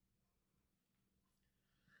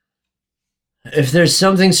If there's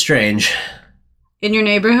something strange, In your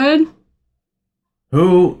neighborhood?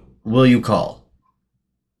 who will you call?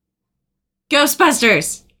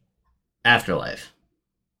 Ghostbusters! Afterlife.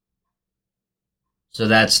 So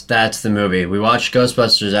that's the movie. We watched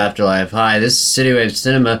Ghostbusters Afterlife. Hi, this is City Wave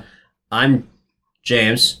Cinema. I'm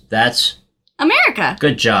James. That's America!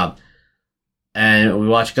 good job. And we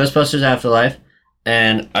watched Ghostbusters Afterlife,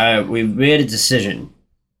 and we made a decision.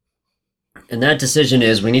 And that decision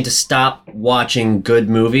is we need to stop watching good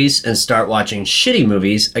movies and start watching shitty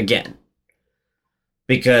movies again.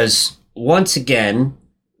 Because, once again,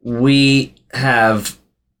 we have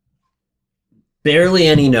barely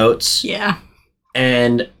any notes. Yeah.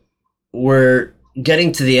 And we're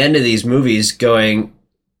getting to the end of these movies going,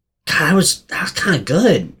 God, that was kind of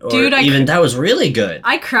good. Or Dude, that was really good.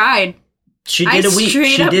 I cried. She did a weep.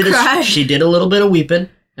 Straight up cried. She did a little bit of weeping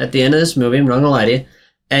at the end of this movie. I'm not gonna lie to you.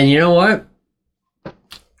 And you know what?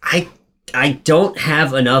 I don't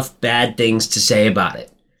have enough bad things to say about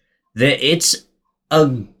it. That it's a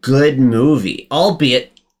good movie,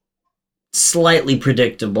 albeit slightly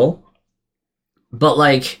predictable. But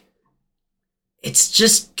like, it's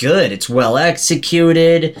just good. It's well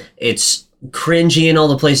executed. It's cringy in all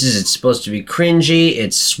the places it's supposed to be cringy.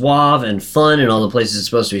 It's suave and fun in all the places it's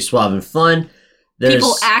supposed to be suave and fun.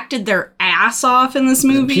 People acted their ass off in this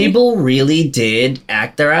movie. People really did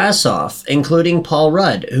act their ass off, including Paul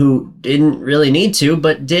Rudd, who didn't really need to,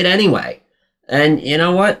 but did anyway. And you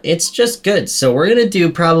know what? It's just good. So we're going to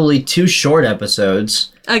do probably 2 short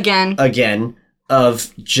episodes. Again,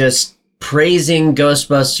 of just praising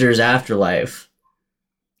Ghostbusters Afterlife.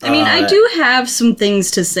 I mean, I do have some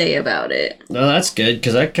things to say about it. No, that's good,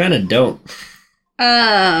 because I kind of don't.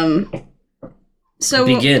 So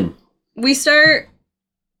Begin. We start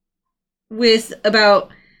with about,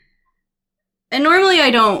 and normally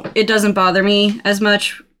it doesn't bother me as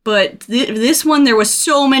much, but this one, there was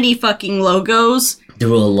so many fucking logos. There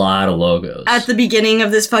were a lot of logos. At the beginning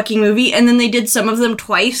of this fucking movie, and then they did some of them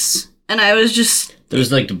twice, and I was just... There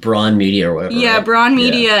was like the Braun Media or whatever. Yeah, right? Braun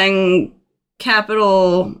Media and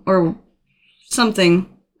Capital or something.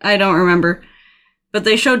 I don't remember. But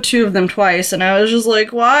they showed 2 of them twice, and I was just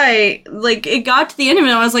like, why? Like, it got to the end of it,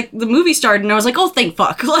 and I was like, the movie started, and I was like, oh, thank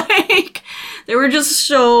fuck. Like, there were just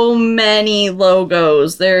so many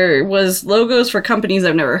logos. There was logos for companies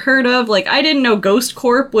I've never heard of. Like, I didn't know Ghost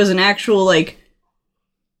Corp was an actual, like,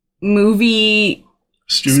 movie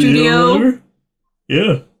studio.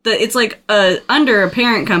 Yeah. It's like under a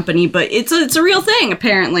parent company, but it's a real thing,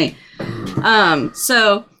 apparently.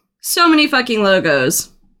 So many fucking logos.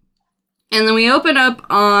 And then we open up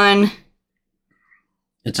on...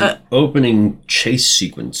 It's an opening chase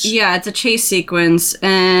sequence. Yeah, it's a chase sequence,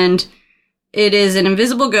 and it is an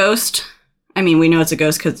invisible ghost. I mean, we know it's a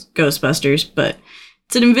ghost because Ghostbusters, but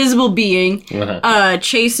it's an invisible being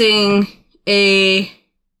chasing a...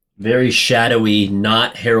 Very shadowy,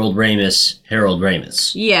 not Harold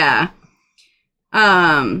Ramis. Yeah.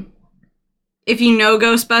 If you know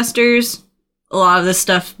Ghostbusters, a lot of this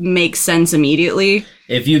stuff makes sense immediately.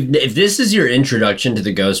 If this is your introduction to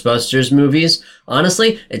the Ghostbusters movies,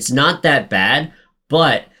 honestly, it's not that bad,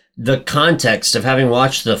 but the context of having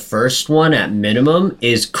watched the first one at minimum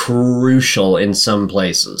is crucial in some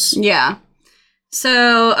places. Yeah.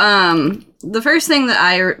 So, the first thing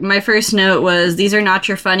my first note was, these are not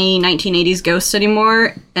your funny 1980s ghosts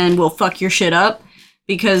anymore, and will fuck your shit up,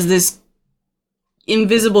 because this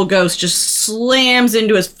invisible ghost just slams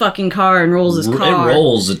into his fucking car and rolls his car. It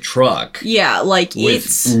rolls a truck. Yeah, like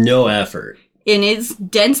with no effort. And it's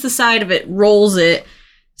dents the side of it, rolls it.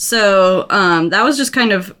 So, that was just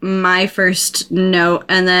kind of my first note,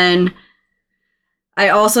 and then I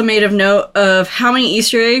also made a note of how many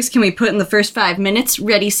Easter eggs can we put in the first 5 minutes?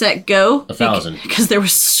 Ready, set, go. 1,000. Because there were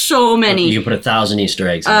so many. You can put 1,000 Easter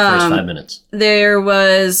eggs in the first 5 minutes.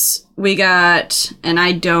 We got, and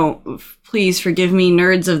I don't, please forgive me,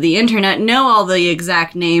 nerds of the internet, know all the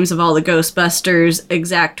exact names of all the Ghostbusters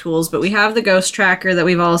exact tools, but we have the Ghost Tracker that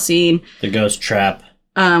we've all seen. The Ghost Trap.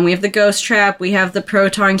 We have the Ghost Trap. We have the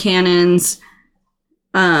proton cannons.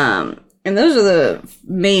 And those are the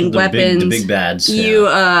main weapons. The big bads. You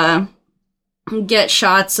get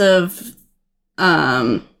shots of,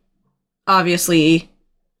 obviously,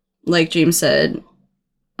 like James said,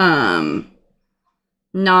 not,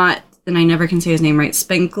 and I never can say his name right,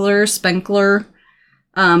 Spengler,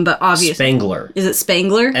 but obviously... Spengler. Is it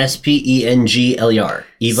Spengler? Spengler.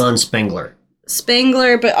 Yvonne Spengler.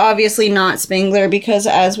 Spengler, but obviously not Spengler, because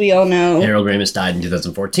as we all know... Harold Ramis died in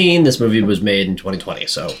 2014. This movie was made in 2020,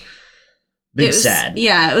 so... Sad.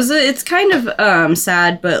 Yeah, it's kind of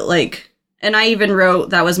sad, but like, And I even wrote,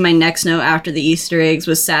 that was my next note after the Easter eggs,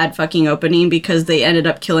 was sad fucking opening, because they ended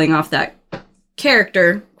up killing off that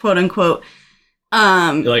character, quote unquote.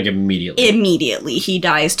 Like immediately. Immediately. He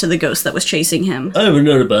dies to the ghost that was chasing him. I have a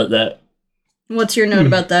note about that. What's your note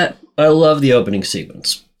about that? I love the opening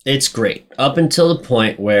sequence. It's great. Up until the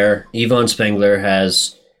point where Yvonne Spengler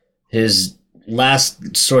has his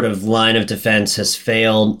last sort of line of defense has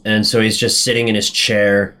failed, and so he's just sitting in his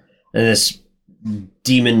chair, and this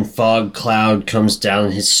demon fog cloud comes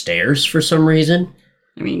down his stairs for some reason.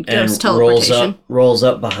 I mean, And ghost teleportation. rolls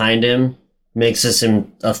up behind him, makes us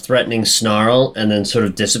a threatening snarl, and then sort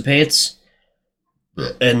of dissipates.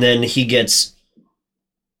 And then he gets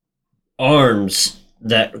arms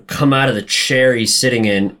that come out of the chair he's sitting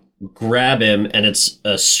in, grab him, and it's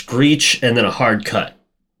a screech and then a hard cut.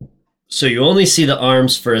 So you only see the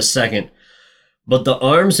arms for a second, but the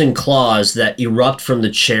arms and claws that erupt from the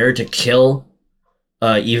chair to kill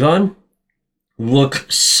Yvonne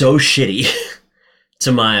look so shitty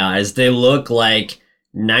to my eyes. They look like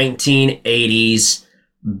 1980s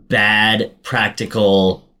bad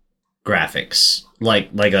practical graphics, like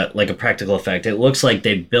a practical effect. It looks like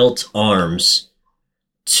they built arms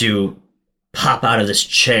to pop out of this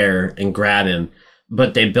chair and grab him,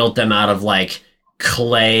 but they built them out of like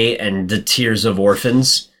clay and the tears of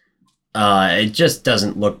orphans. It just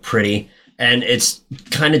doesn't look pretty, and it's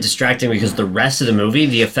kind of distracting because the rest of the movie,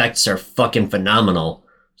 the effects are fucking phenomenal.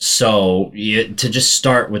 So to just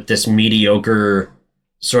start with this mediocre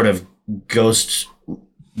sort of ghost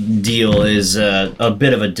deal is a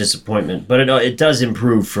bit of a disappointment, but it does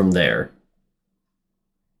improve from there.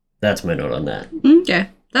 That's my note on that. Okay,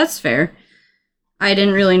 that's fair. I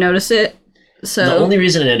didn't really notice it. So the only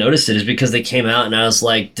reason I noticed it is because they came out and I was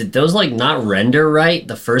like, did those like not render right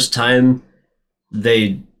the first time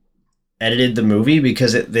they edited the movie?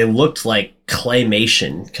 Because they looked like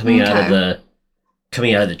claymation coming out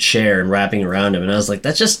of the chair and wrapping around him, and I was like,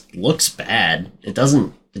 that just looks bad. It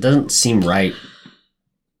doesn't seem right.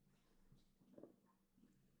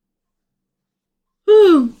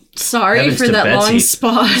 Whew. Sorry Heavens for to that Betsy.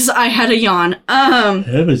 long pause. I had a yawn.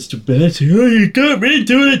 Heavens to Betsy. Oh, you got me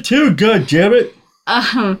doing it too, god damn it.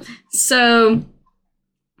 So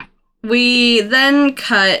we then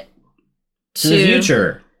cut To the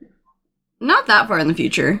future. Not that far in the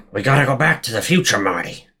future. We gotta go back to the future,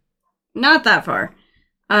 Marty. Not that far.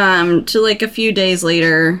 To like a few days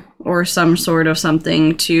later or some sort of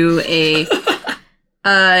something, to a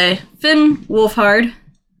Finn Wolfhard.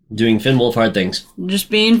 Doing Finn Wolfhard things. Just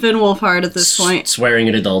being Finn Wolfhard at this point. Swearing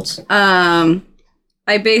at adults.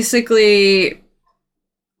 I basically,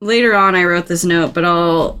 later on I wrote this note, but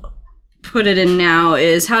I'll put it in now,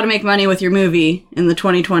 is how to make money with your movie in the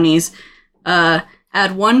 2020s.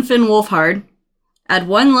 Add one Finn Wolfhard. Add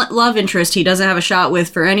one love interest he doesn't have a shot with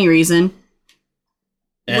for any reason.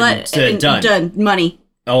 And done. Done. Money.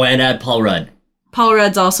 Oh, and add Paul Rudd. Paul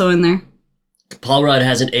Rudd's also in there. Paul Rudd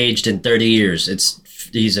hasn't aged in 30 years.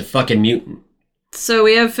 He's a fucking mutant. So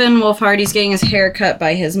we have Finn Wolfhard. He's getting his hair cut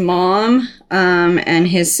by his mom, and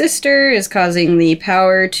his sister is causing the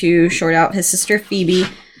power to short out his sister Phoebe,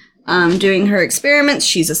 doing her experiments.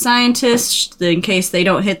 She's a scientist, in case they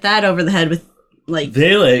don't hit that over the head with, like...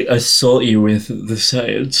 They, assault you with the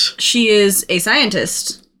science. She is a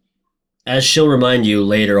scientist. As she'll remind you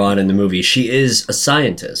later on in the movie, she is a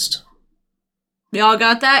scientist. Y'all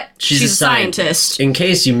got that? She's a scientist. In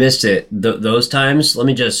case you missed it those times, let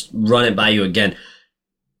me just run it by you again.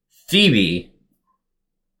 Phoebe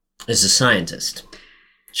is a scientist.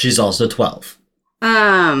 She's also 12.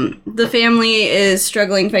 The family is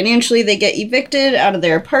struggling financially. They get evicted out of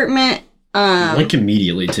their apartment. Like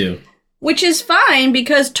immediately, too. Which is fine,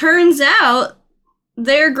 because turns out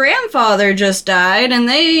their grandfather just died and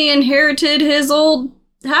they inherited his old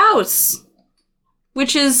house.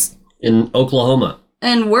 Which is... in Oklahoma.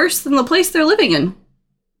 And worse than the place they're living in.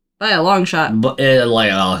 By a long shot. But,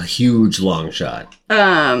 like a huge long shot.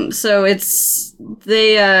 So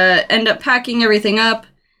they end up packing everything up,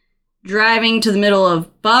 driving to the middle of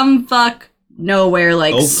bumfuck nowhere,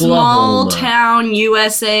 like Oklahoma. small town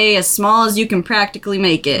USA, as small as you can practically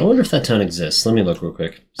make it. I wonder if that town exists. Let me look real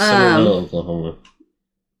quick. Summerville, Oklahoma.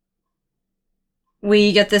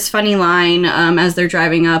 We get this funny line as they're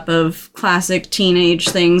driving up of classic teenage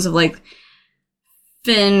things of like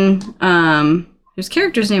Finn, whose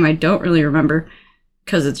character's name I don't really remember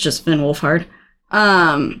because it's just Finn Wolfhard,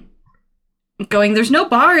 going, there's no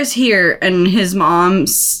bars here, and his mom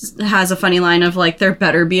has a funny line of like, there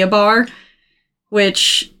better be a bar,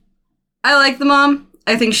 which I like the mom.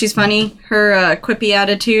 I think she's funny. Her quippy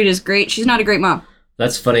attitude is great. She's not a great mom.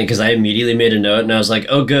 That's funny because I immediately made a note and I was like,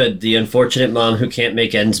 oh, good. The unfortunate mom who can't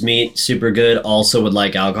make ends meet, super good, also would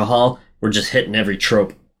like alcohol. We're just hitting every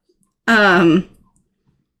trope. And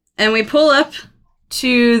we pull up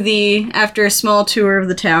to after a small tour of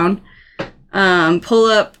the town, pull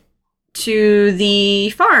up to the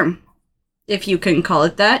farm, if you can call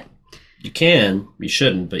it that. You can. You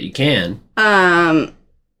shouldn't, but you can.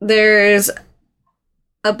 There's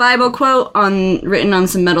a Bible quote written on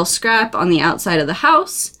some metal scrap on the outside of the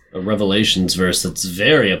house. A Revelations verse that's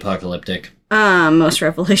very apocalyptic. Most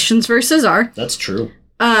Revelations verses are. That's true.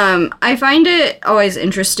 I find it always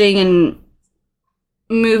interesting in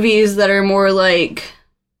movies that are more like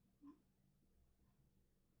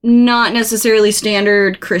not necessarily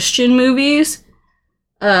standard Christian movies,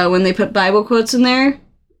 when they put Bible quotes in there,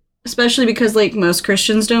 especially because like most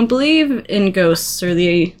Christians don't believe in ghosts or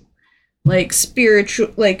the like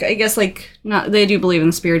spiritual, like I guess like not, they do believe in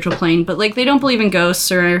the spiritual plane, but like they don't believe in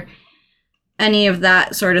ghosts or any of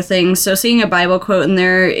that sort of thing. So seeing a Bible quote in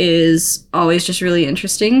there is always just really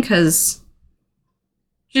interesting because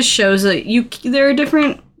it just shows that there are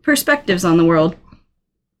different perspectives on the world.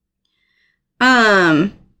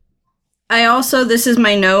 I also, this is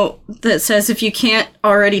my note that says, if you can't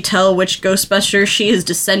already tell which Ghostbuster she is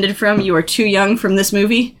descended from, you are too young from this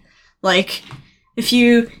movie. Like, if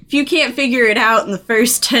you can't figure it out in the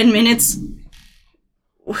first 10 minutes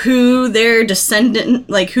who their descendant,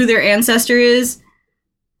 like who their ancestor is,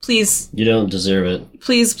 please. You don't deserve it.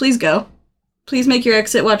 Please go. Please make your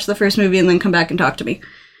exit, watch the first movie, and then come back and talk to me.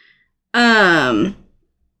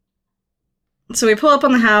 So we pull up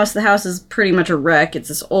on the house. The house is pretty much a wreck. It's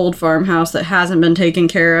this old farmhouse that hasn't been taken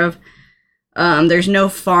care of. There's no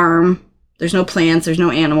farm. There's no plants. There's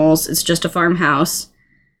no animals. It's just a farmhouse.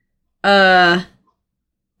 And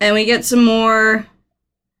we get some more,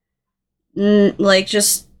 like,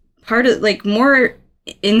 just more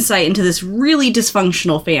insight into this really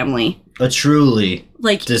dysfunctional family. A truly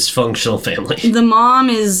like dysfunctional family. The mom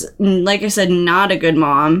is, like I said, not a good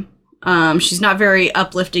mom. She's not very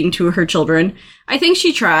uplifting to her children. I think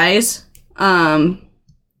she tries.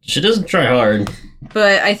 She doesn't try hard.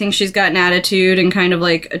 But I think she's got an attitude and kind of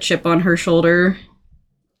like a chip on her shoulder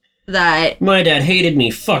that... My dad hated me,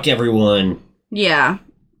 fuck everyone. Yeah,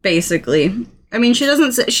 basically. I mean, she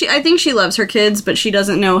doesn't... I think she loves her kids, but she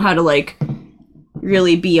doesn't know how to, like,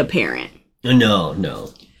 really be a parent.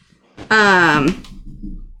 No.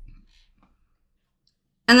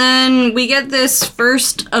 And then we get this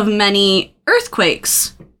first of many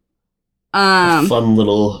earthquakes. A fun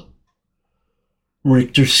little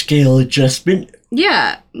Richter scale adjustment.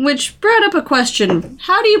 Yeah, which brought up a question.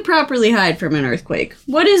 How do you properly hide from an earthquake?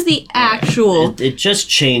 What is the actual... It just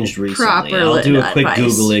changed recently. Proper I'll do a quick advice.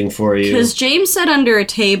 Googling for you. Because James said under a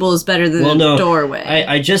table is better than a doorway.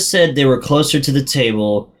 I just said they were closer to the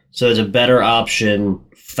table, so it's a better option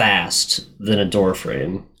fast than a door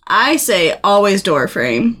frame. I say always door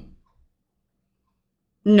frame.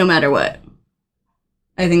 No matter what.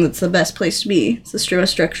 I think that's the best place to be. It's the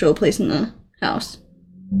most structural place in the house.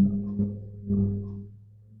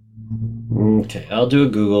 Okay, I'll do a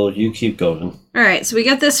Google. You keep going. Alright, so we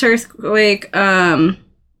get this earthquake, and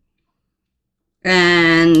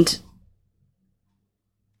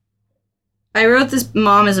I wrote this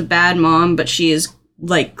mom is a bad mom, but she is,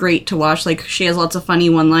 like, great to watch. Like, she has lots of funny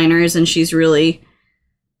one-liners, and she's really...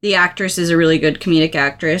 The actress is a really good comedic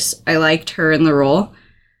actress. I liked her in the role.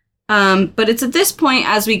 But it's at this point,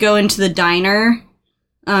 as we go into the diner,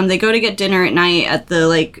 they go to get dinner at night at the,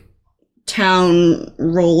 like, town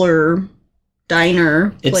roller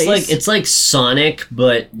diner place. It's like Sonic,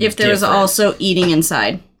 but if there was also eating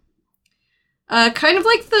inside. Kind of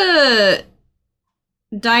like the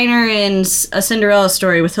diner in A Cinderella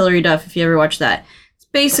Story with Hilary Duff, if you ever watched that. It's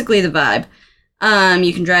basically the vibe.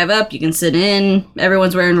 You can drive up, you can sit in,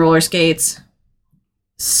 everyone's wearing roller skates,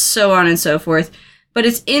 so on and so forth. But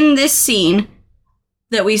it's in this scene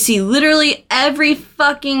that we see literally every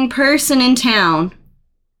fucking person in town.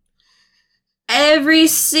 Every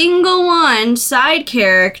single one, side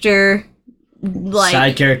character, like...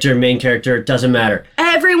 Side character, main character, doesn't matter.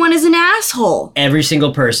 Everyone is an asshole. Every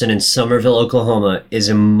single person in Somerville, Oklahoma is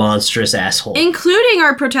a monstrous asshole. Including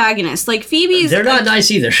our protagonist. Like, Phoebe's... They're not nice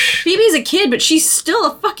either. Phoebe's a kid, but she's still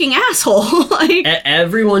a fucking asshole. Like...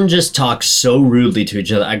 Everyone just talks so rudely to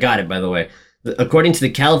each other. I got it, by the way. According to the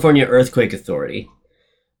California Earthquake Authority,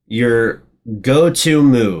 your go-to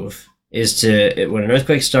move is to, when an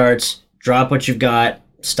earthquake starts, drop what you've got,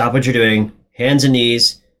 stop what you're doing, hands and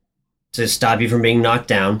knees to stop you from being knocked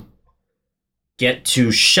down, get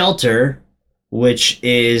to shelter, which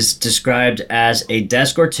is described as a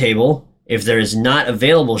desk or table. If there is not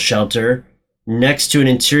available shelter, next to an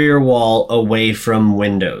interior wall away from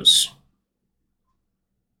windows.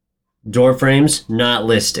 Door frames not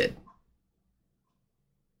listed.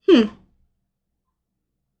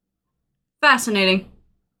 Fascinating.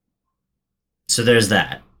 So there's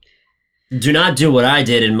that. Do not do what I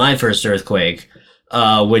did in my first earthquake,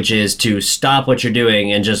 which is to stop what you're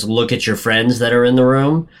doing and just look at your friends that are in the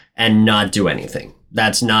room and not do anything.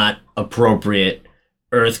 That's not appropriate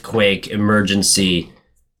earthquake emergency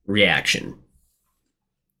reaction.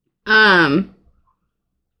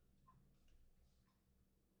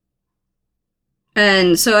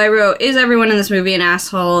 And so I wrote, is everyone in this movie an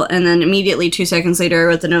asshole? And then immediately 2 seconds later, I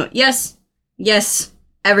wrote the note, yes,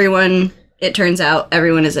 everyone, it turns out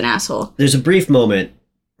everyone is an asshole. There's a brief moment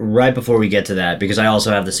right before we get to that, because I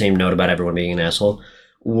also have the same note about everyone being an asshole,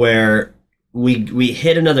 where we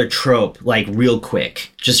hit another trope, like real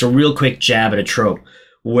quick. Just a real quick jab at a trope,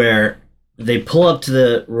 where they pull up to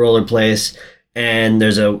the roller place, and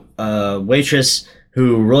there's a waitress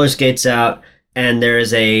who roller skates out, and there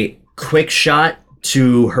is a quick shot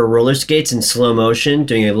to her roller skates in slow motion,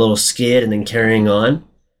 doing a little skid and then carrying on.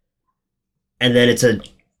 And then it's a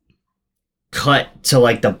cut to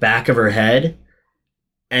like the back of her head.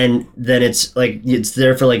 And then it's like, it's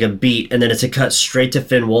there for like a beat. And then it's a cut straight to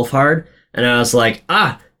Finn Wolfhard. And I was like,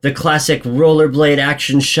 the classic rollerblade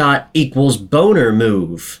action shot equals boner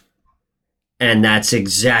move. And that's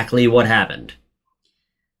exactly what happened.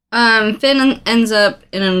 Finn ends up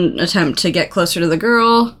in an attempt to get closer to the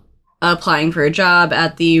girl, applying for a job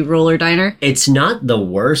at the roller diner. It's not the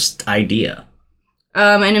worst idea.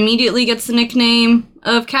 And immediately gets the nickname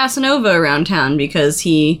of Casanova around town because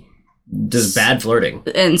he does bad flirting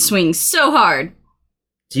and swings so hard.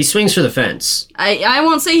 He swings for the fence. I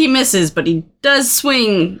won't say he misses, but he does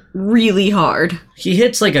swing really hard. He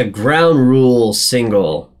hits like a ground rule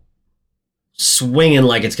single, swinging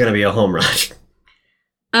like it's gonna be a home run.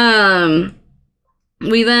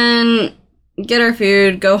 We then get our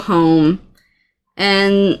food, go home,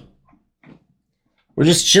 and we're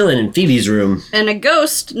just chilling in Phoebe's room. And a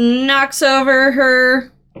ghost knocks over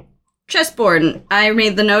her chessboard. And I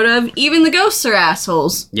made the note of, even the ghosts are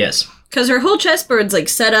assholes. Yes. Because her whole chessboard's like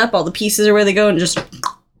set up, all the pieces are where they go, and just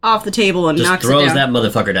off the table and just knocks it down. throws that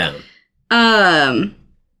motherfucker down. And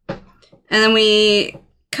then we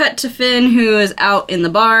cut to Finn, who is out in the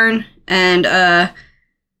barn, and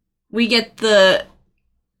we get the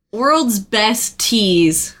world's best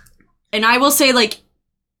tease. And I will say, like,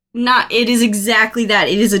 it is exactly that.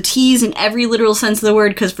 It is a tease in every literal sense of the word,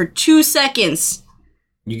 because for 2 seconds...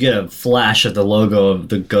 You get a flash of the logo of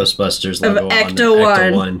the Ghostbusters logo of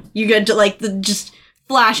Ecto One. You get to, like, the just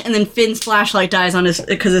flash, and then Finn's flashlight dies on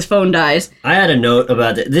because his phone dies. I had a note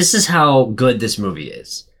about that. This is how good this movie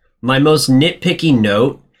is. My most nitpicky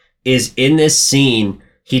note is in this scene,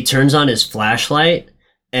 he turns on his flashlight,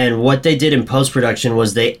 and what they did in post-production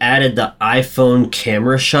was they added the iPhone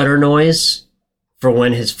camera shutter noise for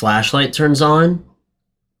when his flashlight turns on.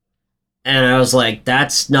 And I was like,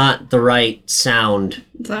 that's not the right sound.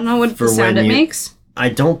 Is that not what the sound it makes? I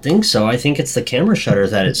don't think so. I think it's the camera shutter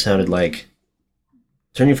that it sounded like.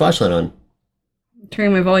 Turn your flashlight on. I'm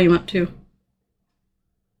turning my volume up, too.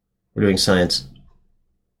 We're doing science.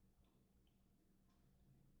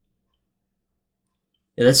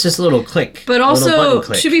 Yeah, that's just a little click. But also,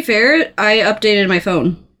 to be fair, I updated my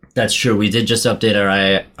phone. That's true. We did just update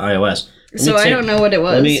our iOS. So I don't know what it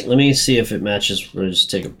was. Let me see if it matches. We'll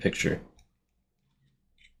just take a picture.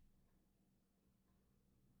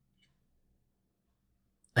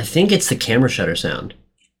 I think it's the camera shutter sound.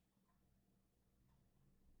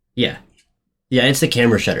 Yeah. Yeah, it's the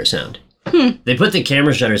camera shutter sound. They put the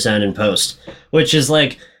camera shutter sound in post, which is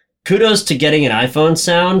like, kudos to getting an iPhone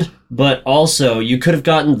sound, but also you could have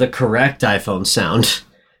gotten the correct iPhone sound.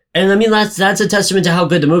 And I mean, that's a testament to how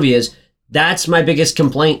good the movie is. That's my biggest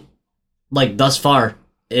complaint, like, thus far,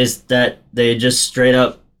 is that they just straight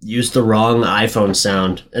up used the wrong iPhone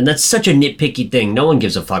sound. And that's such a nitpicky thing. No one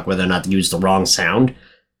gives a fuck whether or not they use the wrong sound.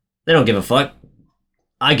 They don't give a fuck.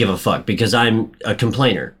 I give a fuck because I'm a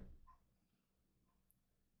complainer.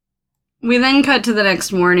 We then cut to the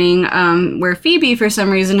next morning, where Phoebe, for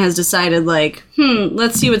some reason, has decided, like,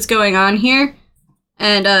 let's see what's going on here.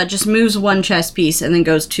 And just moves one chess piece and then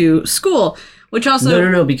goes to school. Which also...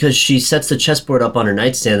 No, because she sets the chessboard up on her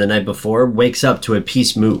nightstand the night before, wakes up to a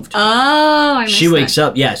piece moved. Oh, I missed She wakes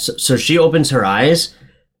up, yeah, so she opens her eyes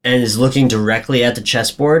and is looking directly at the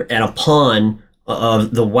chessboard, and a pawn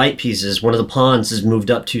of the white pieces, one of the pawns is moved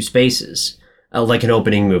up 2 spaces, like an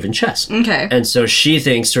opening move in chess. Okay. And so she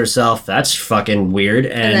thinks to herself, that's fucking weird,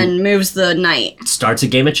 and then moves the knight. Starts a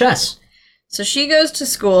game of chess. So she goes to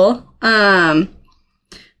school,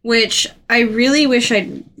 which I really wish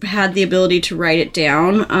I had the ability to write it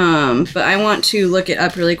down, but I want to look it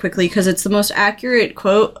up really quickly because it's the most accurate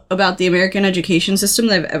quote about the American education system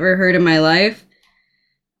that I've ever heard in my life.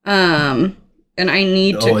 And I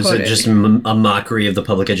need to quote it. Oh, is it just a mockery of the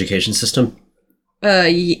public education system?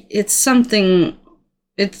 It's something...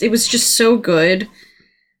 It was just so good.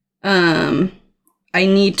 I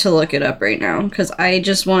need to look it up right now because I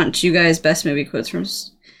just want you guys best movie quotes from...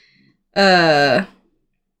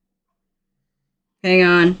 Hang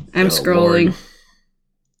on, I'm scrolling.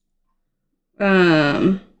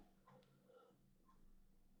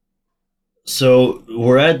 So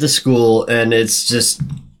we're at the school, and it's just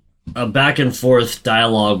a back and forth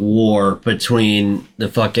dialogue war between the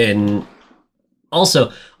fucking...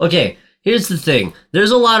 Also, okay, here's the thing.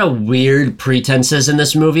 There's a lot of weird pretenses in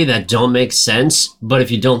this movie that don't make sense, but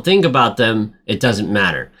if you don't think about them, it doesn't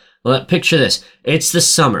matter. Well, picture this. It's the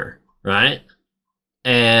summer, right?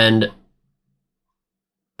 And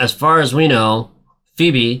as far as we know,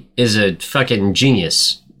 Phoebe is a fucking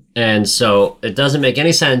genius. And so it doesn't make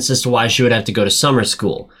any sense as to why she would have to go to summer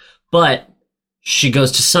school. But she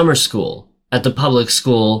goes to summer school at the public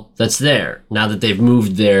school that's there, now that they've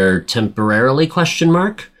moved there temporarily, ?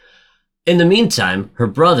 In the meantime, her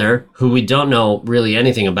brother, who we don't know really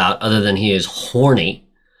anything about other than he is horny,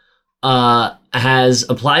 has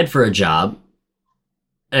applied for a job.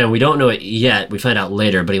 And we don't know it yet. We find out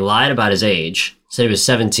later, but he lied about his age. Said he was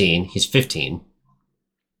 17. He's 15.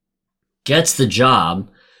 Gets the job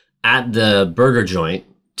at the burger joint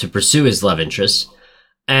to pursue his love interest.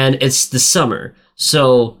 And it's the summer.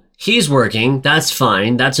 So he's working. That's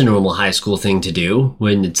fine. That's a normal high school thing to do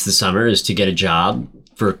when it's the summer, is to get a job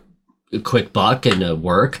for a quick buck and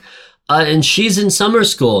work. And she's in summer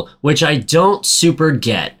school, which I don't super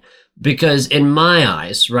get. Because in my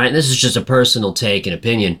eyes, right, and this is just a personal take and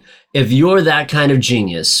opinion, if you're that kind of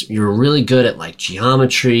genius, you're really good at like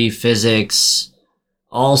geometry, physics,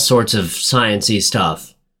 all sorts of sciencey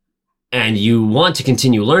stuff, and you want to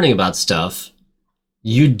continue learning about stuff,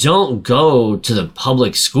 you don't go to the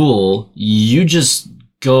public school, you just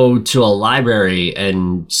go to a library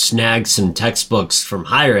and snag some textbooks from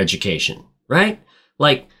higher education, right?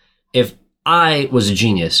 Like, if I was a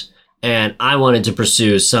genius and I wanted to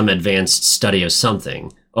pursue some advanced study of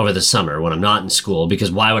something over the summer when I'm not in school,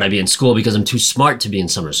 because why would I be in school? Because I'm too smart to be in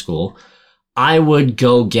summer school. I would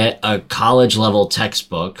go get a college level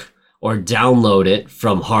textbook or download it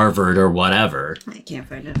from Harvard or whatever. I can't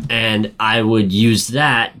find it. And I would use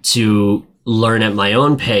that to learn at my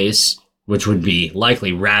own pace, which would be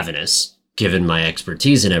likely ravenous, given my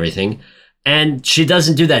expertise and everything. And she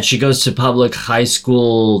doesn't do that. She goes to public high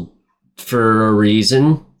school for a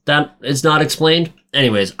reason that is not explained.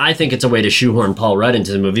 Anyways, I think it's a way to shoehorn Paul Rudd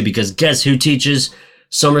into the movie, because guess who teaches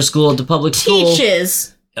summer school at the public school?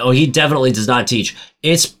 Teaches. Oh, he definitely does not teach.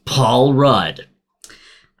 It's Paul Rudd.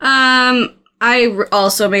 I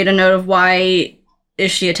also made a note of why is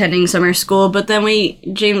she attending summer school, but then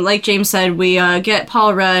like James said, we get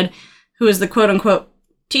Paul Rudd, who is the quote-unquote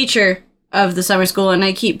teacher of the summer school, and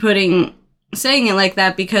I keep saying it like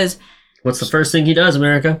that because... What's the first thing he does,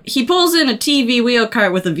 America? He pulls in a TV wheel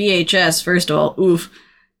cart with a VHS, first of all. Oof.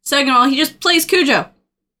 Second of all, he just plays Cujo.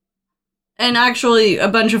 And actually, a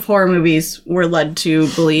bunch of horror movies were led to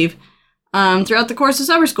believe throughout the course of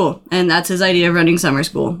summer school. And that's his idea of running summer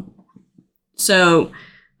school. So,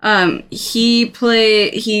 he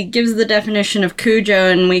gives the definition of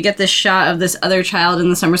Cujo, and we get this shot of this other child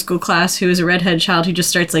in the summer school class who is a redhead child who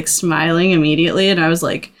just starts, like, smiling immediately. And I was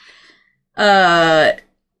like,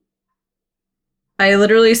 I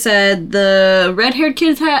literally said the red-haired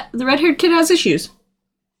kid has issues,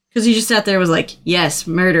 because he just sat there and was like, yes,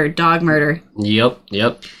 murder, dog murder. Yep.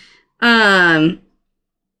 Then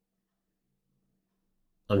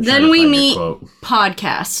we meet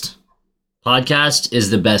Podcast. Podcast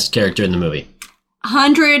is the best character in the movie.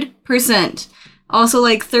 100%. Also,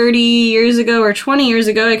 like 30 years ago or 20 years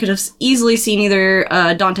ago, I could have easily seen either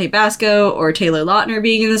Dante Basco or Taylor Lautner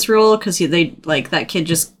being in this role, because that kid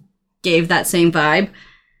just gave that same vibe.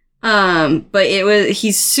 But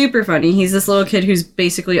he's super funny. He's this little kid who's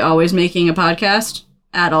basically always making a podcast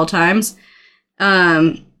at all times.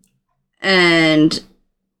 And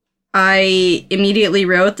I immediately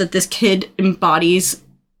wrote that this kid embodies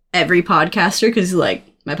every podcaster, because he's like,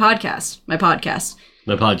 my podcast.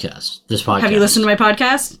 This podcast. Have you listened to my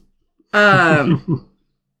podcast? And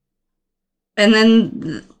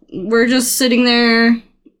then we're just sitting there,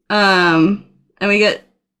 and we get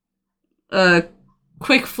a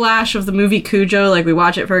quick flash of the movie Cujo. Like, we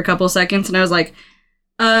watch it for a couple seconds, and I was like,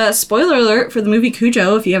 spoiler alert for the movie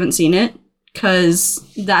Cujo if you haven't seen it, because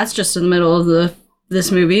that's just in the middle of the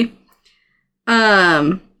this movie.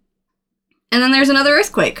 And then there's another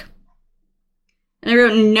earthquake. And I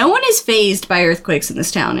wrote, no one is fazed by earthquakes in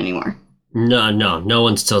this town anymore. No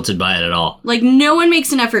one's tilted by it at all. Like, no one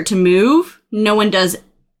makes an effort to move. No one does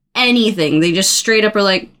anything. They just straight up are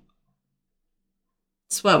like,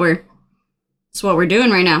 it's what we're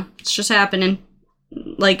doing right now. It's just happening.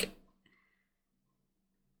 Like,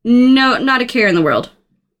 no, not a care in the world.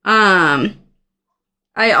 I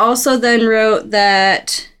also then wrote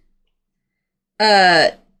that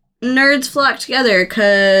nerds flock together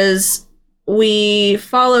because we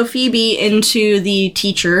follow Phoebe into the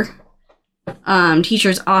teacher's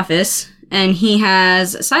office, and he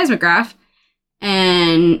has a seismograph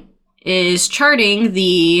and is charting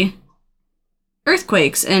the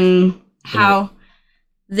earthquakes and how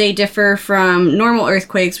they differ from normal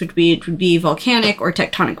earthquakes, which would be volcanic or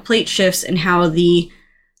tectonic plate shifts, and how the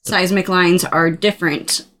seismic lines are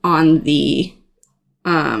different on the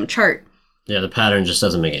chart. Yeah, the pattern just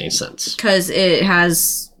doesn't make any sense. Because it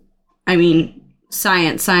has,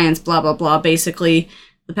 science, blah, blah, blah. Basically,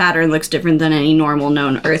 the pattern looks different than any normal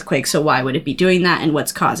known earthquake, so why would it be doing that, and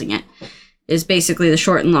what's causing it, is basically the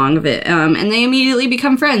short and long of it. And they immediately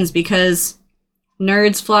become friends because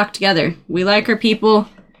nerds flock together. We like our people.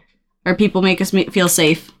 Our people make us feel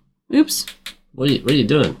safe. Oops. What are you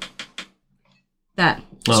doing? That.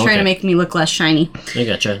 Just trying to make me look less shiny. I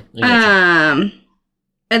gotcha. And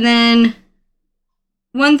then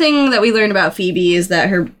one thing that we learned about Phoebe is that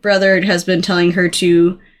her brother has been telling her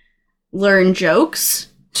to learn jokes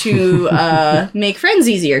to make friends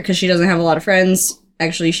easier because she doesn't have a lot of friends.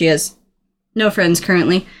 Actually, she has no friends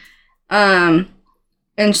currently. And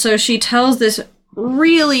so she tells this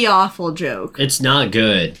really awful joke. It's not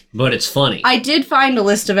good, but it's funny. I did find a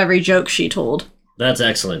list of every joke she told. That's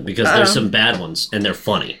excellent, because there's some bad ones, and they're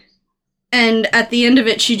funny. And at the end of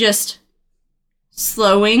it, she just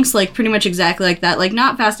slow winks, like, pretty much exactly like that. Like,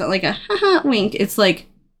 not fast, not like a haha wink. It's like...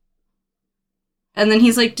 And then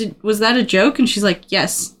he's like, was that a joke? And she's like,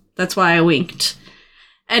 yes, that's why I winked.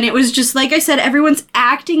 And it was just, like I said, everyone's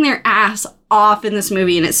acting their ass off in this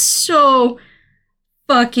movie, and it's so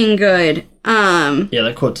fucking good. Yeah,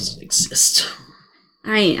 that quote doesn't exist.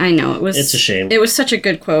 I know, it was... It's a shame. It was such a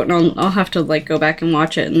good quote, and I'll have to, like, go back and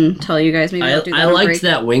watch it and tell you guys. Maybe I'll do that. I liked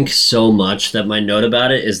that wink so much that my note about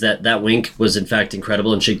it is that wink was, in fact,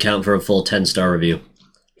 incredible and should count for a full 10-star review.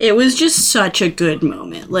 It was just such a good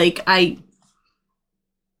moment. Like,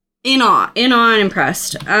 in awe and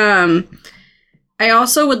impressed. I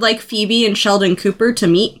also would like Phoebe and Sheldon Cooper to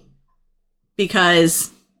meet, because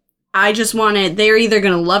I just wanted, they're either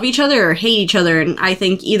going to love each other or hate each other, and I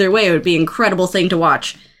think either way it would be an incredible thing to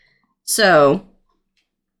watch. So,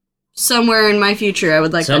 somewhere in my future, I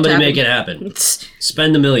would like somebody that to make it happen.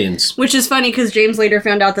 Spend the millions. Which is funny, because James later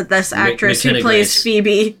found out that this actress McKenna who plays Grace.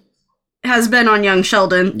 Phoebe has been on Young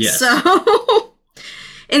Sheldon. Yes. So,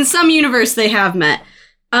 in some universe, they have met.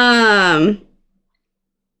 And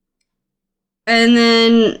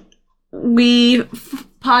then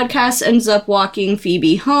podcast ends up walking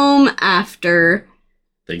Phoebe home after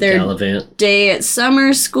Big their Gallivant. day at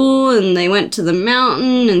summer school, and they went to the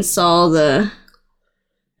mountain and saw the...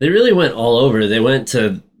 They really went all over. They went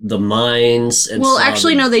to the mines and Well, saw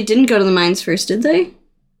actually, no, they didn't go to the mines first, did they?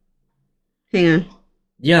 Hang on.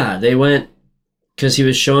 Yeah, they went, because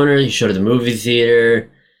he showed her the movie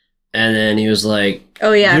theater, and then he was like,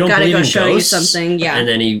 Oh, yeah, "You I've don't got to believe go in show ghosts?" you something. Yeah. And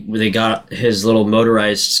then they got his little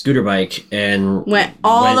motorized scooter bike and went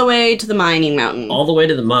all the way to the mining mountain. all the way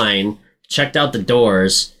to the mine, checked out the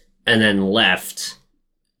doors, and then left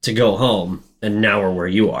to go home, and now we're where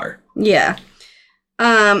you are. Yeah.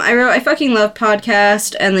 I wrote, I fucking love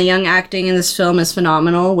podcast, and the young acting in this film is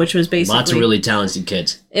phenomenal, which was basically... Lots of really talented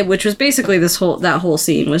kids. Which was basically that whole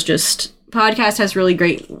scene was just... Podcast has really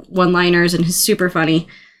great one-liners, and he's super funny.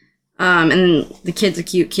 And the kid's a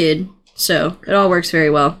cute kid, so it all works very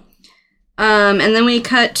well. And then we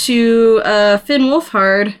cut to Finn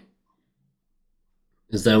Wolfhard.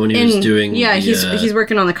 Is that when he was doing? Yeah, he's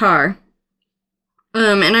working on the car.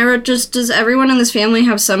 And I wrote, does everyone in this family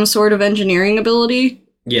have some sort of engineering ability?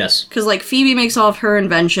 Yes. Because, like, Phoebe makes all of her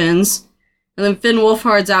inventions, and then Finn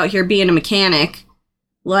Wolfhard's out here being a mechanic.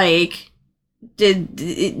 Like,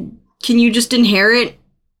 can you just inherit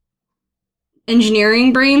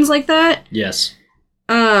engineering brains like that? Yes.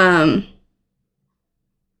 Would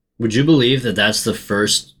you believe that that's the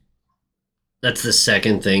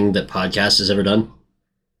second thing that podcast has ever done?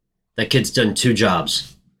 That kid's done 2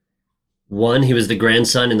 jobs. One, he was the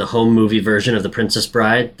grandson in the home movie version of The Princess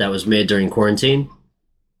Bride that was made during quarantine.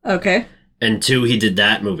 Okay. And 2, he did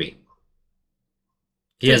that movie.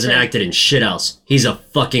 He hasn't acted in shit else. He's a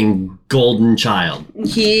fucking golden child.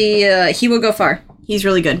 He will go far. He's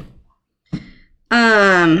really good.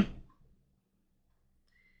 And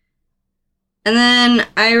then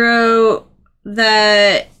I wrote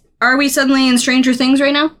that, are we suddenly in Stranger Things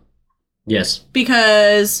right now? Yes.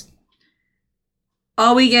 Because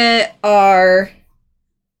all we get are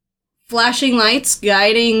flashing lights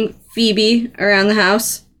guiding Phoebe around the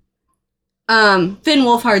house. Finn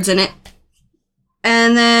Wolfhard's in it.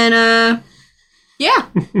 And then, yeah.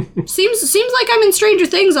 seems like I'm in Stranger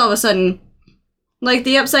Things all of a sudden. Like,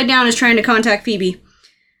 the Upside Down is trying to contact Phoebe.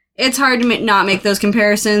 It's hard to not make those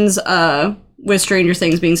comparisons, with Stranger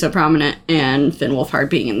Things being so prominent and Finn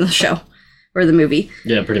Wolfhard being in the show. Or the movie.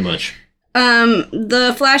 Yeah, pretty much.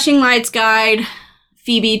 The flashing lights guide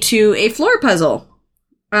Phoebe to a floor puzzle.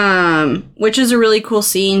 Which is a really cool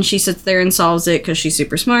scene. She sits there and solves it because she's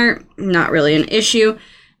super smart. Not really an issue.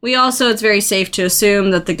 It's very safe to assume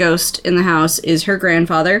that the ghost in the house is her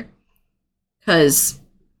grandfather. Because,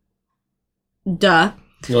 duh.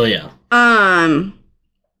 Well, yeah. And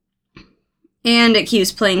it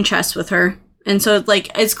keeps playing chess with her. And so,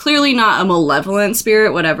 it's clearly not a malevolent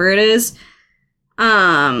spirit, whatever it is.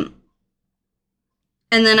 And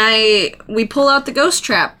then we pull out the ghost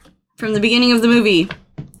trap from the beginning of the movie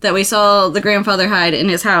that we saw the grandfather hide in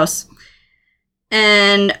his house.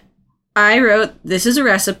 And I wrote, this is a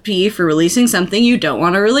recipe for releasing something you don't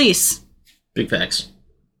want to release. Big facts.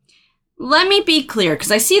 Let me be clear,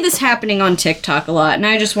 because I see this happening on TikTok a lot, and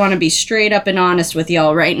I just want to be straight up and honest with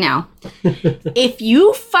y'all right now. If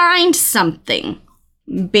you find something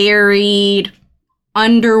buried,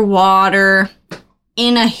 underwater,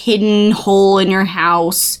 in a hidden hole in your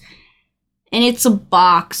house, and it's a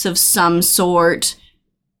box of some sort,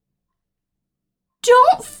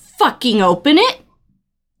 don't fucking open it.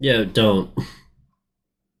 Yeah, don't.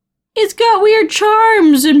 It's got weird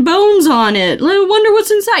charms and bones on it. I wonder what's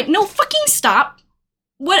inside. No, fucking stop.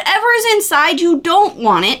 Whatever is inside, you don't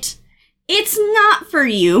want it. It's not for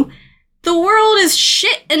you. The world is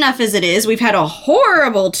shit enough as it is. We've had a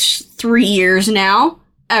horrible 3 years now,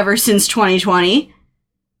 ever since 2020.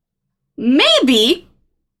 Maybe,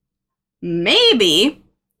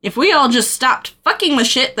 if we all just stopped fucking with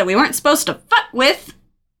shit that we weren't supposed to fuck with,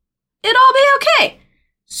 it'd all be okay.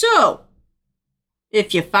 So,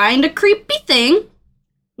 if you find a creepy thing,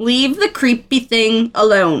 leave the creepy thing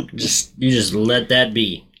alone. You just let that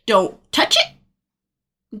be. Don't touch it.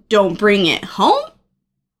 Don't bring it home.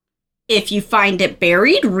 If you find it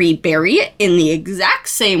buried, rebury it in the exact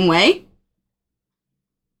same way.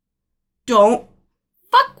 Don't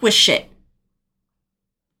fuck with shit.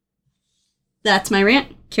 That's my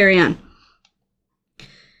rant. Carry on.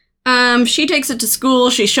 She takes it to school.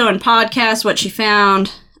 She's showing podcasts what she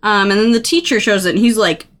found. And then the teacher shows it, and he's,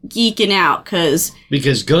 geeking out, because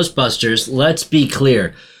Ghostbusters, let's be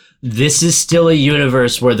clear, this is still a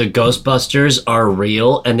universe where the Ghostbusters are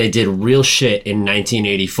real, and they did real shit in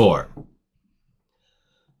 1984.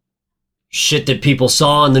 Shit that people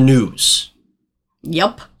saw on the news.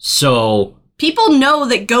 Yep. So people know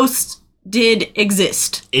that ghosts did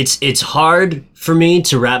exist. It's hard for me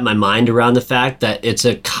to wrap my mind around the fact that it's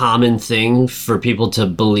a common thing for people to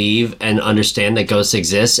believe and understand that ghosts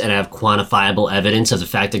exist and have quantifiable evidence of the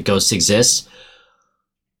fact that ghosts exist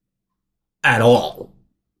at all.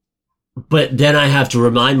 But then I have to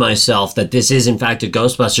remind myself that this is in fact a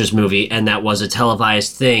Ghostbusters movie, and that was a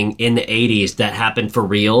televised thing in the 80s that happened for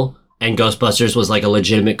real, and Ghostbusters was a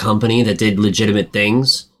legitimate company that did legitimate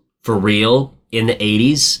things for real in the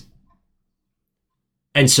 80s.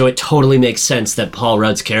 And so it totally makes sense that Paul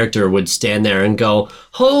Rudd's character would stand there and go,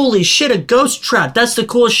 holy shit, a ghost trap. That's the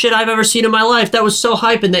coolest shit I've ever seen in my life. That was so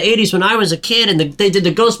hype in the 80s when I was a kid, and they did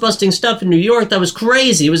the ghost busting stuff in New York. That was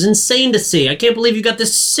crazy. It was insane to see. I can't believe you got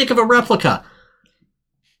this sick of a replica.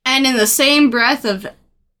 And in the same breath of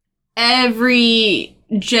every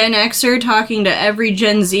Gen Xer talking to every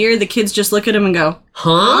Gen Zer, the kids just look at him and go,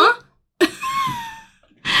 huh?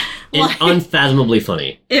 It's unfathomably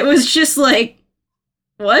funny. It was just what?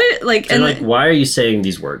 Why are you saying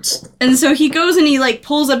these words? And so he goes and he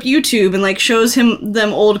pulls up YouTube and shows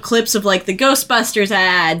them old clips of the Ghostbusters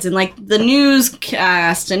ads and the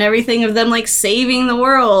newscast and everything of them saving the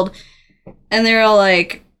world. And they're all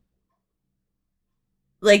they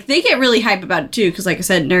get really hype about it too, because like I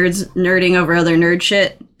said, nerds nerding over other nerd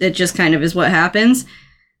shit. It just kind of is what happens.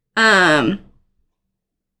 But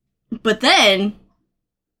then,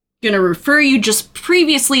 gonna refer you just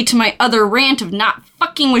previously to my other rant of not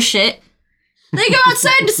fucking with shit. They go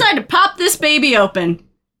outside and decide to pop this baby open.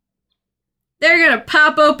 They're gonna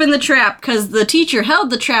pop open the trap because the teacher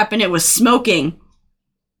held the trap and it was smoking.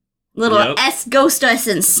 Little S ghost us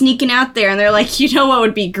and sneaking out there, and they're like, you know what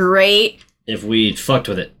would be great? If we fucked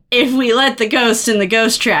with it. If we let the ghost in the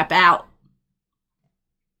ghost trap out.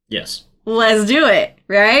 Yes. Let's do it,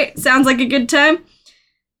 right? Sounds like a good time?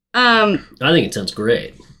 I think it sounds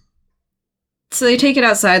great. So they take it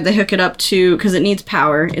outside, they hook it up to, because it needs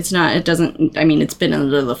power. It's been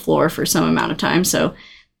under the floor for some amount of time, so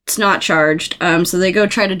it's not charged. So they go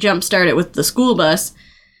try to jumpstart it with the school bus.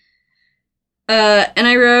 And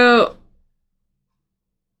I wrote,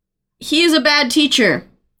 he is a bad teacher,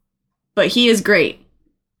 but he is great.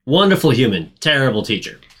 Wonderful human, terrible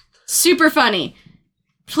teacher. Super funny.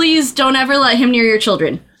 Please don't ever let him near your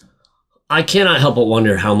children. I cannot help but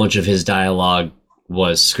wonder how much of his dialogue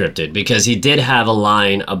was scripted, because he did have a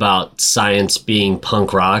line about science being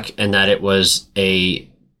punk rock and that it was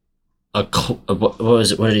what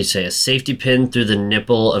was it? What did he say? A safety pin through the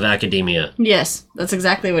nipple of academia. Yes, that's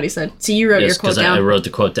exactly what he said. So you wrote your quote down. I wrote the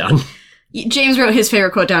quote down. James wrote his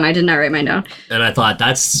favorite quote down. I did not write mine down. And I thought,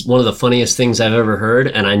 that's one of the funniest things I've ever heard,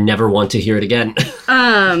 and I never want to hear it again.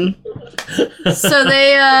 So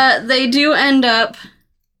they do end up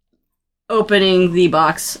opening the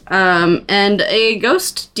box, and a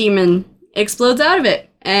ghost demon explodes out of it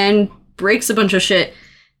and breaks a bunch of shit.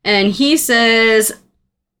 And he says,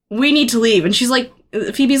 we need to leave. And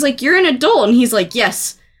Phoebe's like, you're an adult. And he's like,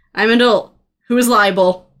 yes, I'm an adult. Who is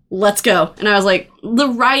liable? Let's go. And I was like, the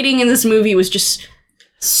writing in this movie was just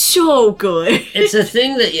so good. It's a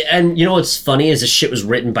thing that, and you know what's funny is this shit was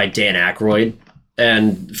written by Dan Aykroyd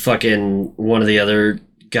and fucking one of the other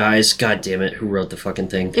guys. God damn it, who wrote the fucking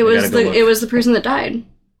thing? It was the person that died.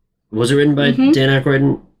 Was it written by Dan Aykroyd?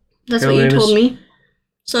 And that's what you told me.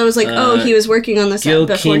 So I was like, he was working on this Gil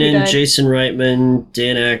before he Kenan, died. Jason Reitman,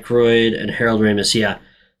 Dan Aykroyd, and Harold Ramis. Yeah.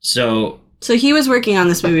 So he was working on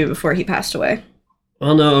this movie before he passed away.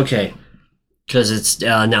 Well, no, okay. Because it's,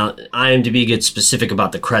 now, IMDb gets specific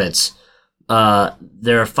about the credits.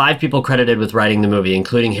 There are 5 people credited with writing the movie,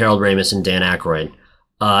 including Harold Ramis and Dan Aykroyd,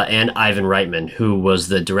 and Ivan Reitman, who was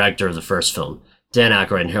the director of the first film. Dan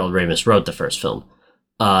Aykroyd and Harold Ramis wrote the first film.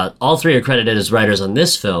 All 3 are credited as writers on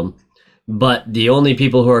this film, but the only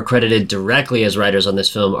people who are credited directly as writers on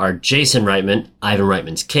this film are Jason Reitman, Ivan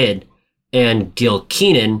Reitman's kid, and Gil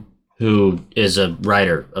Kenan, who is a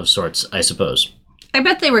writer of sorts, I suppose. I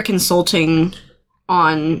bet they were consulting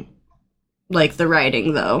on, like, the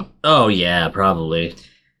writing, though. Oh, yeah, probably.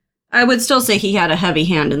 I would still say he had a heavy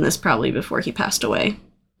hand in this probably before he passed away.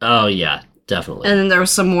 Oh, yeah, definitely. And then there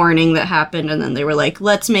was some warning that happened, and then they were like,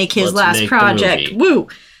 let's make his last project. Woo!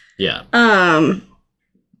 Yeah.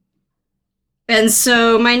 And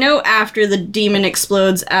so my note after the demon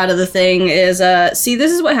explodes out of the thing is, see,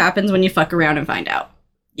 this is what happens when you fuck around and find out.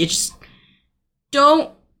 You just don't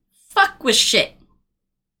fuck with shit.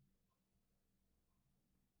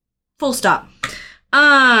 Full stop.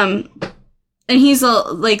 And he's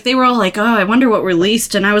all, like, they were all like, oh, I wonder what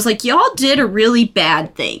released. And I was like, y'all did a really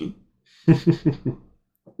bad thing.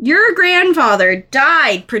 Your grandfather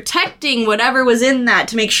died protecting whatever was in that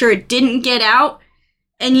to make sure it didn't get out.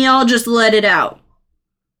 And y'all just let it out.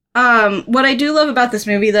 What I do love about this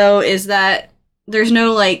movie, though, is that there's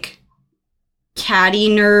no, like, catty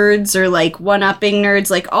nerds or, like, one-upping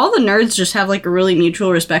nerds. Like, all the nerds just have, like, a really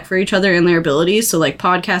mutual respect for each other and their abilities. So, like,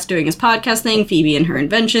 Podcast doing his podcast thing, Phoebe and her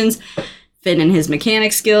inventions, Finn and his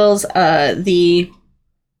mechanic skills, the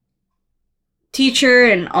teacher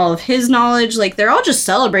and all of his knowledge. Like, they're all just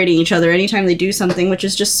celebrating each other anytime they do something, which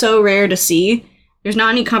is just so rare to see. There's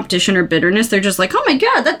not any competition or bitterness. They're just like, oh my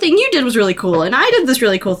god, that thing you did was really cool, and I did this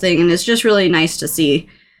really cool thing, and it's just really nice to see.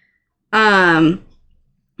 Then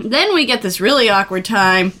we get this really awkward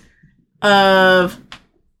time of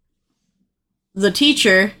the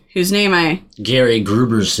teacher, whose name Gary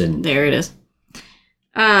Gruberson. There it is.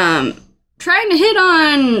 Trying to hit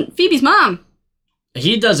on Phoebe's mom.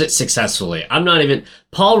 He does it successfully.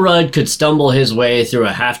 Paul Rudd could stumble his way through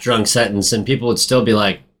a half-drunk sentence, and people would still be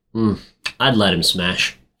like, I'd let him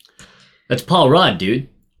smash. That's Paul Rudd, dude.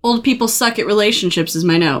 Old people suck at relationships is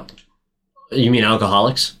my note. You mean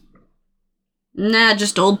alcoholics? Nah,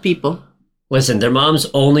 just old people. Listen, their mom's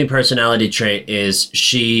only personality trait is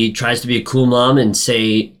she tries to be a cool mom and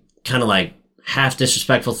say kind of like half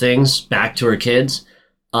disrespectful things back to her kids.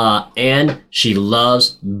 And she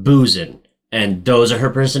loves boozing. And those are her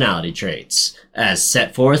personality traits, as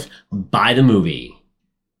set forth by the movie.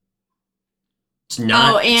 It's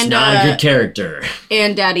not a good character.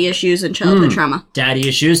 And daddy issues and childhood trauma. Daddy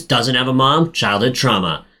issues, doesn't have a mom, childhood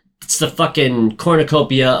trauma. It's the fucking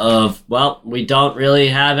cornucopia of, well, we don't really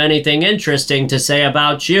have anything interesting to say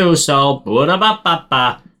about you, so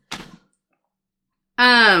ba-da-ba-ba-ba.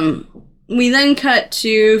 we then cut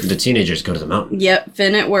to... The teenagers go to the mountain. Yep,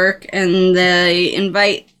 Finn at work, and they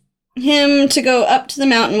invite him to go up to the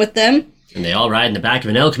mountain with them. And they all ride in the back of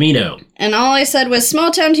an El Camino. And all I said was,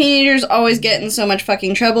 small town teenagers always get in so much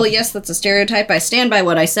fucking trouble. Yes, that's a stereotype. I stand by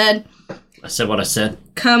what I said. I said what I said.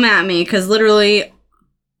 Come at me, because literally,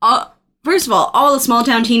 first of all the small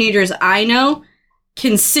town teenagers I know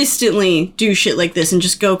consistently do shit like this and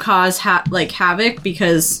just go cause havoc,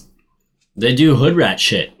 because they do hood rat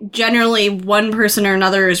shit. Generally, one person or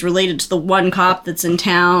another is related to the one cop that's in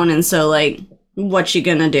town, and so, like, what you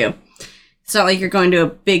gonna do? It's not like you're going to a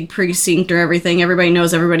big precinct or everything. Everybody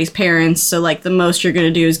knows everybody's parents, so, like, the most you're gonna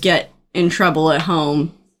do is get in trouble at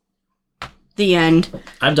home. The end.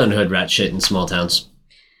 I've done hood rat shit in small towns.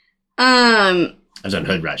 I've done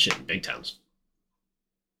hood rat shit in big towns.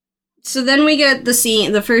 So then we get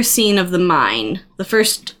the first scene of the mine. The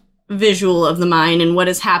first visual of the mine and what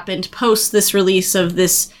has happened post this release of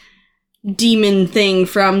this demon thing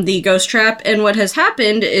from the ghost trap. And what has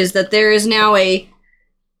happened is that there is now a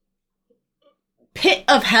pit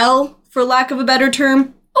of hell, for lack of a better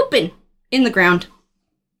term, open in the ground.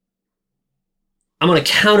 I'm going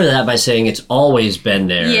to counter that by saying it's always been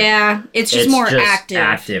there. Yeah, it's just more active.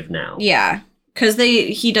 Active now. Yeah, because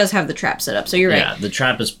he does have the trap set up, so you're right. Yeah, the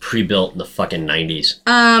trap is pre-built in the fucking 90s.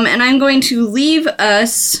 And I'm going to leave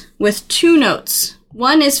us with 2 notes.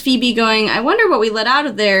 One is Phoebe going, I wonder what we let out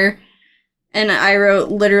of there. And I wrote,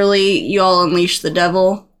 literally, you all unleashed the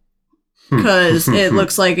devil. Because it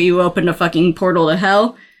looks like you opened a fucking portal to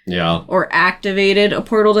hell. Yeah. Or activated a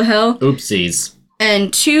portal to hell. Oopsies.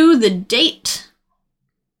 And 2, the date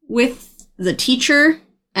with the teacher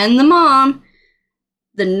and the mom.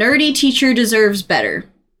 The nerdy teacher deserves better.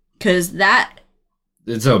 Because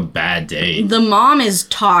it's a bad date. The mom is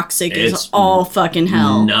toxic as all fucking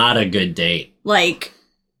hell. Not a good date. Like,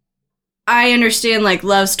 I understand, like,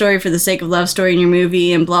 love story for the sake of love story in your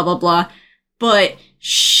movie and blah, blah, blah. But,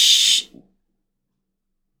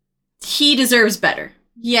 he deserves better.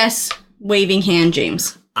 Yes, waving hand,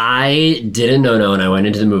 James. I didn't know and I went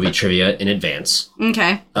into the movie trivia in advance.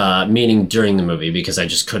 Okay. Meaning during the movie, because I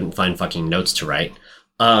just couldn't find fucking notes to write.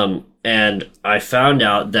 And I found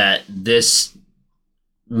out that this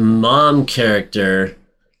mom character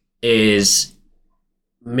is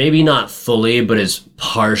maybe not fully, but is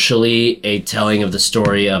partially a telling of the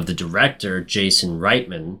story of the director, Jason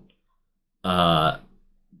Reitman,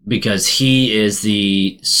 because he is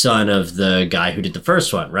the son of the guy who did the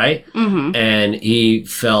first one, right? Mm-hmm. And he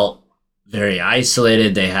felt very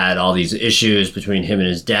isolated. They had all these issues between him and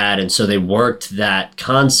his dad, and so they worked that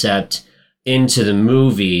concept into the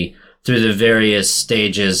movie through the various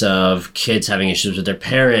stages of kids having issues with their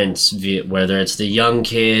parents, whether it's the young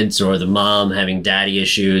kids or the mom having daddy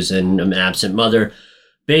issues and an absent mother.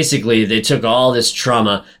 Basically, they took all this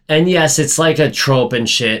trauma, and yes, it's like a trope and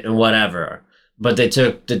shit and whatever, but they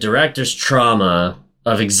took the director's trauma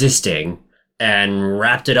of existing and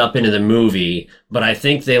wrapped it up into the movie, but I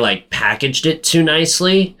think they, like, packaged it too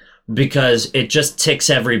nicely because it just ticks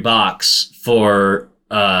every box for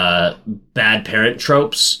bad parent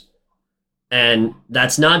tropes. And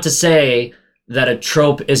that's not to say that a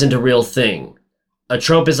trope isn't a real thing. A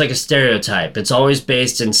trope is like a stereotype. It's always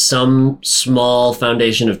based in some small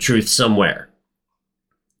foundation of truth somewhere.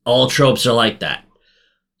 All tropes are like that.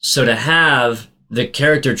 So to have the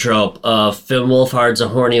character trope of Finn Wolfhard's a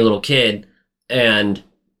horny little kid, and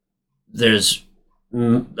there's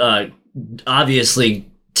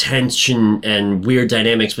obviously tension and weird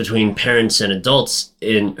dynamics between parents and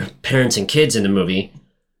parents and kids in the movie,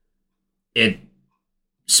 it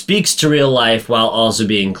speaks to real life while also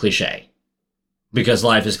being cliche. Because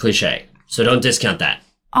life is cliche. So don't discount that.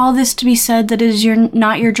 All this to be said, that it is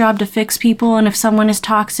not your job to fix people, and if someone is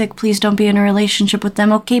toxic, please don't be in a relationship with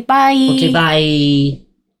them. Okay, bye. Okay, bye.